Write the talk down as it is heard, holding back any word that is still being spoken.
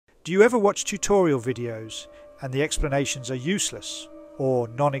Do you ever watch tutorial videos and the explanations are useless or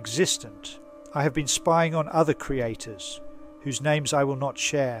non-existent? I have been spying on other creators, whose names I will not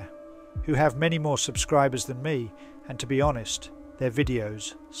share, who have many more subscribers than me, and to be honest, their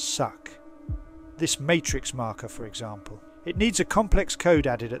videos suck. This matrix marker, for example. It needs a complex code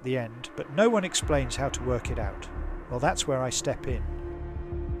added at the end, but no one explains how to work it out. Well, that's where I step in.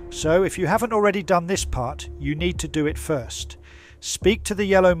 So if you haven't already done this part, you need to do it first. Speak to the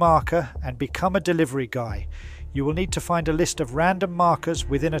yellow marker and become a delivery guy. You will need to find a list of random markers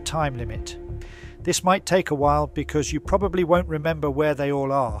within a time limit. This might take a while because you probably won't remember where they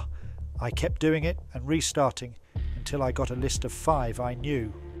all are. I kept doing it and restarting until I got a list of 5 I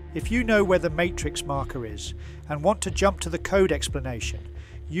knew. If you know where the matrix marker is and want to jump to the code explanation,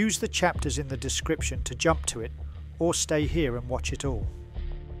 use the chapters in the description to jump to it, or stay here and watch it all.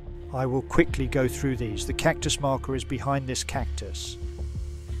 I will quickly go through these. The cactus marker is behind this cactus.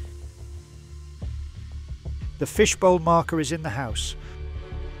 The fishbowl marker is in the house.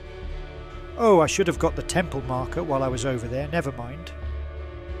 Oh, I should have got the temple marker while I was over there, never mind.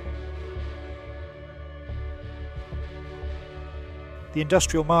 The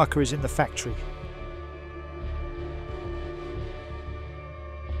industrial marker is in the factory.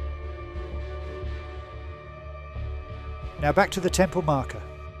 Now back to the temple marker.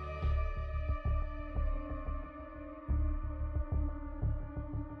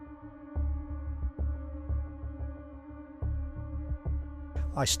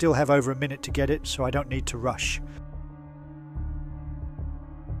 I still have over a minute to get it, so I don't need to rush.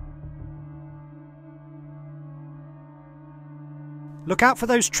 Look out for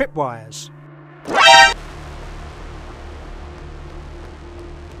those tripwires.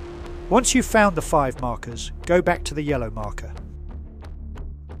 Once you've found the 5 markers, go back to the yellow marker.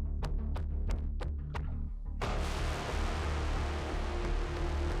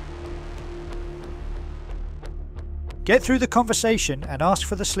 Get through the conversation and ask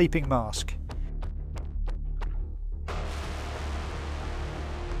for the sleeping mask.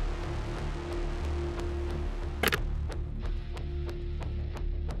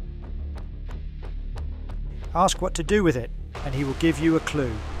 Ask what to do with it, and he will give you a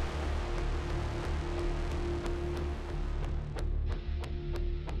clue.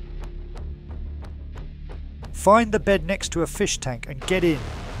 Find the bed next to a fish tank and get in.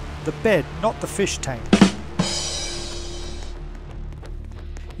 The bed, not the fish tank.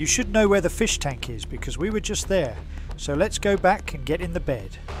 You should know where the fish tank is because we were just there. So let's go back and get in the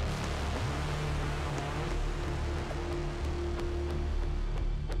bed.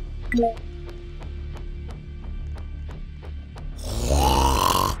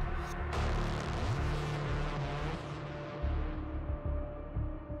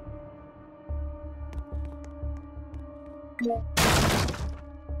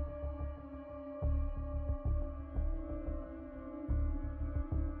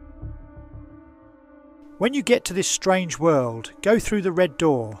 When you get to this strange world, go through the red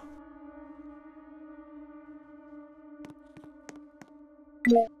door.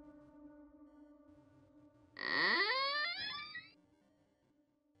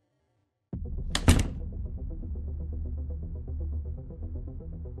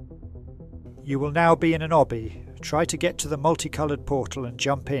 You will now be in an obby. Try to get to the multicoloured portal and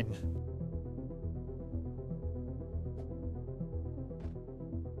jump in.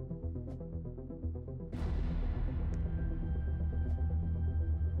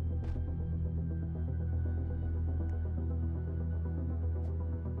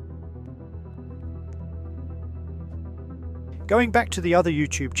 Going back to the other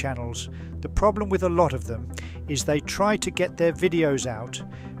YouTube channels, the problem with a lot of them is they try to get their videos out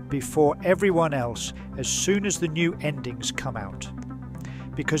before everyone else as soon as the new endings come out,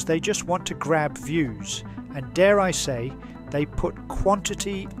 because they just want to grab views, and dare I say, they put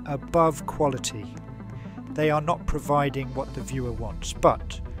quantity above quality. They are not providing what the viewer wants.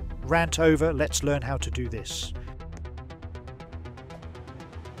 But rant over, let's learn how to do this.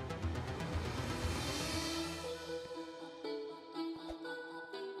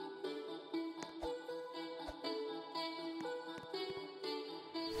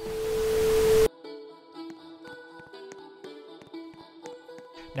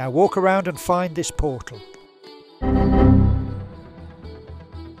 Now walk around and find this portal.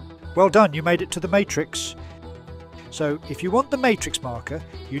 Well done, you made it to the matrix. So if you want the matrix marker,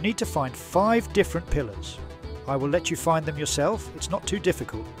 you need to find 5 different pillars. I will let you find them yourself, it's not too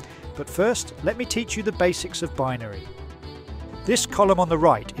difficult. But first, let me teach you the basics of binary. This column on the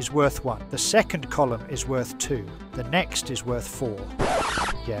right is worth 1. The second column is worth 2. The next is worth 4.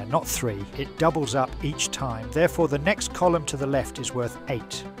 Yeah, not 3. It doubles up each time. Therefore, the next column to the left is worth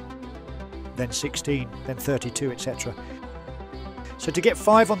 8. then 16, then 32, etc. So to get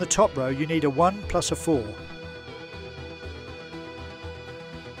 5 on the top row, you need a 1 plus a 4.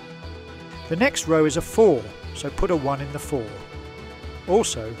 The next row is a 4, so put a 1 in the 4.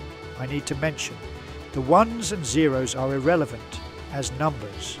 Also, I need to mention, the 1s and 0s are irrelevant as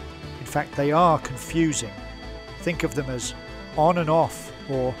numbers. In fact, they are confusing. Think of them as on and off,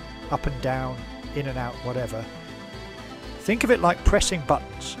 or up and down, in and out, whatever. Think of it like pressing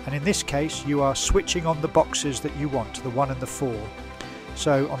buttons, and in this case you are switching on the boxes that you want, the 1 and the 4.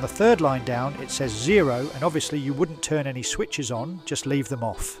 So on the third line down it says 0, and obviously you wouldn't turn any switches on, just leave them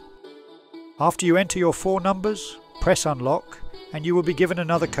off. After you enter your 4 numbers, press unlock and you will be given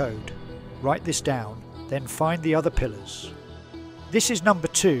another code. Write this down, then find the other pillars. This is number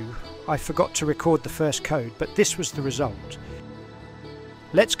 2. I forgot to record the first code, but this was the result.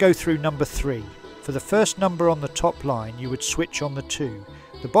 Let's go through number 3. For the first number on the top line you would switch on the 2.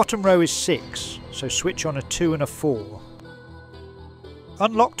 The bottom row is 6, so switch on a 2 and a 4.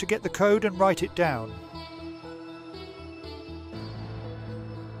 Unlock to get the code and write it down.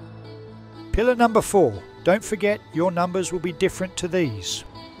 Pillar number 4. Don't forget your numbers will be different to these.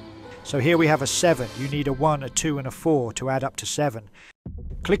 So here we have a 7. You need a 1, a 2 and a 4 to add up to 7.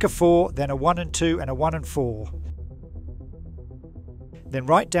 Click a 4, then a 1 and 2 and a 1 and 4. Then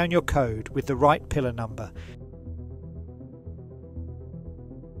write down your code with the right pillar number.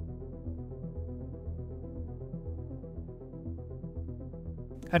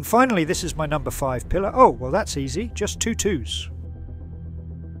 And finally, this is my number 5 pillar. Oh, well that's easy, just 2 2s.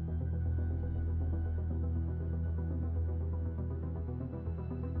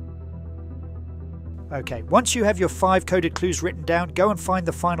 Okay, once you have your 5 coded clues written down, go and find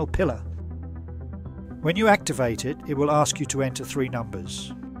the final pillar. When you activate it, it will ask you to enter 3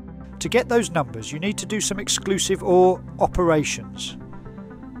 numbers. To get those numbers, you need to do some exclusive or operations.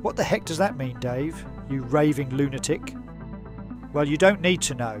 What the heck does that mean, Dave? You raving lunatic? Well, you don't need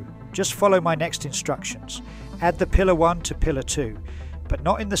to know. Just follow my next instructions. Add the pillar 1 to pillar 2, but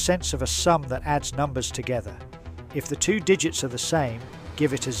not in the sense of a sum that adds numbers together. If the 2 digits are the same,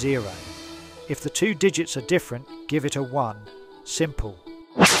 give it a 0. If the 2 digits are different, give it a 1. Simple.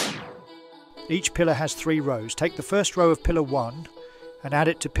 Each pillar has 3 rows. Take the first row of pillar 1 and add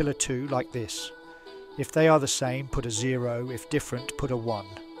it to pillar 2 like this. If they are the same, put a 0. If different, put a 1.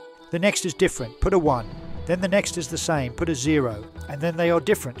 The next is different, put a 1. Then the next is the same, put a 0. And then they are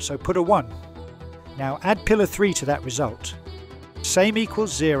different, so put a 1. Now add pillar 3 to that result. Same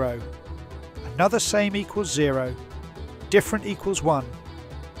equals 0. Another same equals 0. Different equals 1.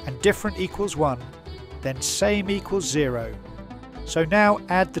 And different equals 1. Then same equals 0. So now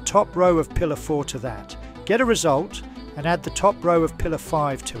add the top row of pillar 4 to that. Get a result and add the top row of pillar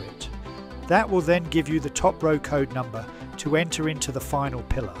 5 to it. That will then give you the top row code number to enter into the final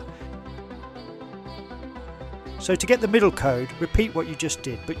pillar. So to get the middle code, repeat what you just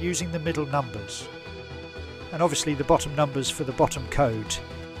did, but using the middle numbers. And obviously the bottom numbers for the bottom code.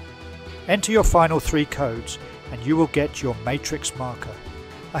 Enter your final 3 codes and you will get your matrix marker.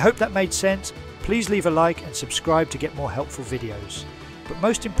 I hope that made sense. Please leave a like and subscribe to get more helpful videos. But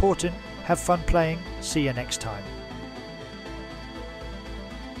most important, have fun playing. See you next time.